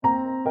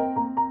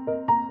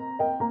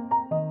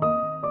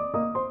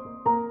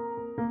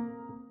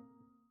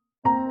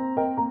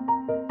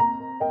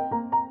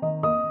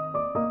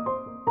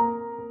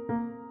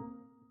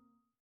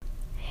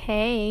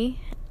Hey,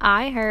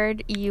 I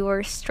heard you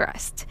were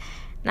stressed.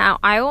 Now,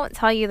 I won't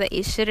tell you that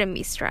you shouldn't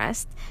be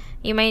stressed.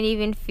 You might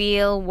even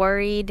feel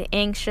worried,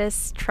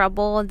 anxious,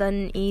 troubled,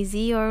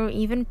 uneasy, or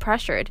even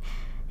pressured.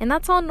 And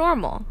that's all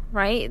normal,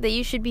 right? That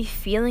you should be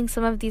feeling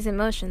some of these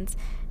emotions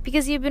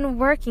because you've been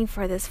working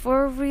for this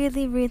for a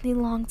really, really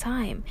long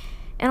time.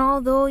 And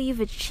although you've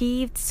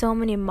achieved so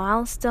many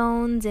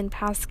milestones and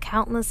passed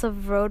countless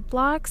of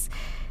roadblocks,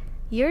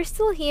 you're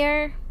still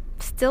here,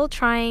 still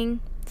trying,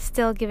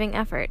 still giving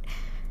effort.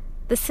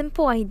 The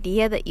simple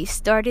idea that you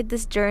started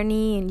this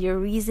journey and your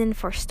reason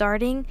for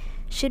starting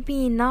should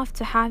be enough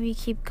to have you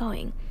keep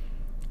going.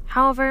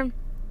 However,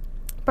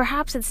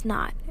 perhaps it's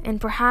not,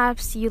 and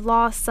perhaps you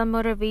lost some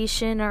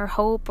motivation or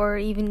hope or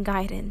even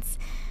guidance.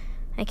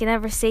 I can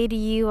never say to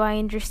you, I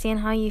understand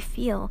how you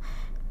feel,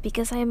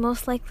 because I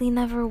most likely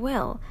never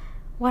will.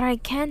 What I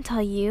can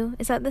tell you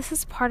is that this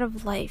is part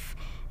of life,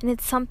 and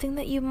it's something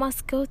that you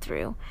must go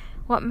through.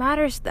 What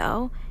matters,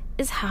 though,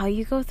 is how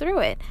you go through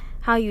it,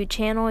 how you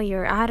channel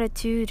your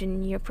attitude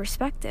and your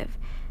perspective,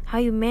 how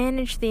you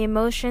manage the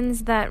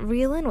emotions that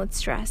reel in with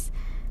stress.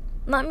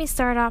 Let me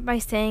start out by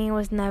saying it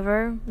was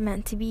never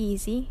meant to be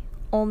easy,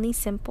 only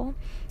simple.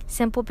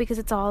 Simple because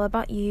it's all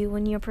about you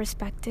and your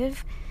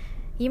perspective.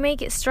 You may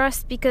get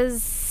stressed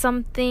because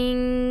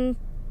something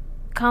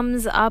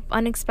comes up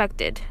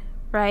unexpected,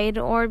 right?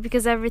 Or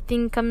because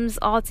everything comes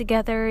all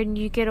together and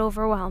you get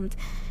overwhelmed.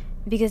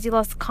 Because you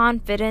lost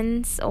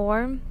confidence,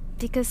 or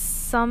because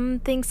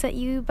something set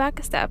you back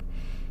a step.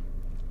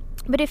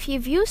 But if you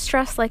view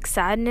stress like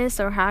sadness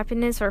or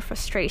happiness or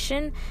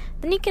frustration,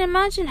 then you can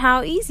imagine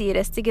how easy it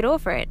is to get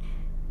over it,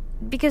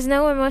 because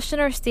no emotion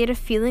or state of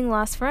feeling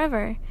lasts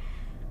forever.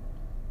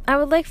 I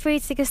would like for you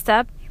to take a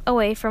step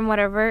away from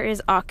whatever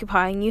is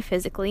occupying you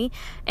physically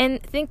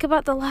and think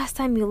about the last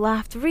time you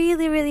laughed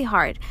really, really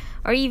hard,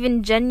 or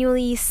even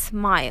genuinely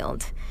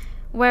smiled.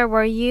 Where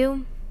were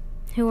you?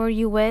 Who were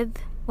you with?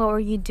 What were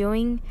you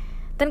doing?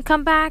 Then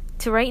come back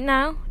to right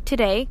now,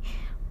 today,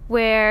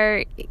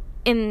 where,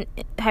 in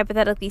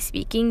hypothetically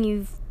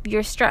speaking,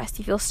 you're stressed.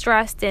 You feel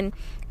stressed and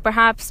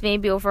perhaps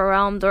maybe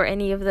overwhelmed, or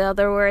any of the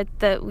other words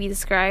that we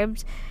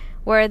described,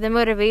 where the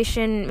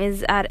motivation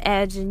is at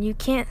edge and you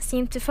can't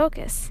seem to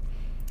focus.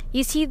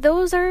 You see,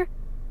 those are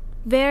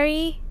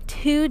very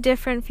two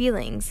different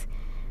feelings,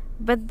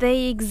 but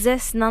they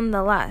exist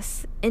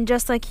nonetheless. And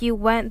just like you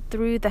went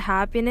through the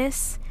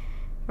happiness,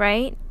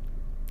 right?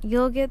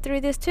 You'll get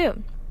through this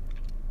too.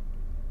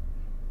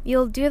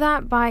 You'll do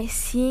that by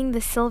seeing the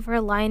silver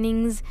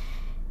linings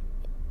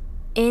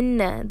in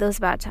those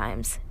bad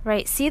times,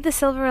 right? See the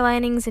silver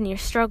linings in your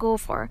struggle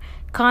for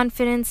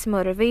confidence,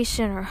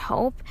 motivation, or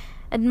hope.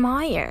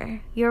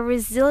 Admire your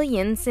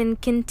resilience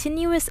and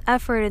continuous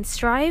effort, and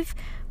strive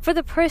for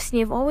the person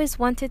you've always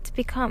wanted to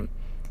become,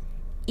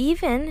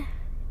 even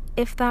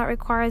if that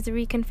requires a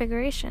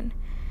reconfiguration.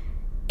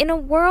 In a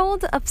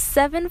world of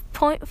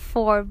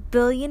 7.4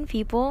 billion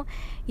people,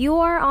 you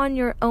are on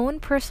your own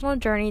personal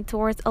journey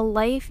towards a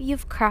life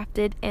you've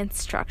crafted and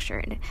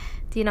structured.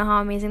 Do you know how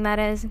amazing that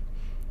is?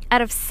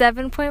 Out of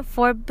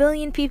 7.4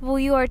 billion people,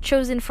 you are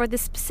chosen for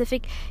this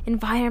specific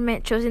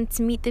environment, chosen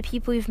to meet the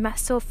people you've met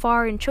so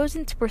far, and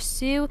chosen to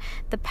pursue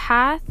the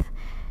path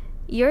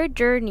your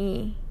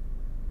journey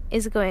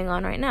is going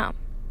on right now.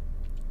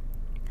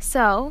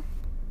 So,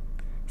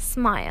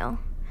 smile.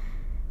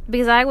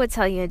 Because I would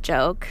tell you a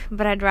joke,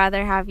 but I'd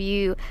rather have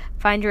you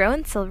find your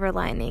own silver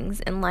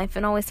linings in life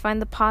and always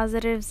find the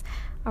positives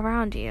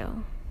around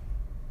you.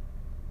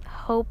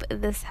 Hope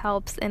this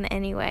helps in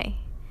any way.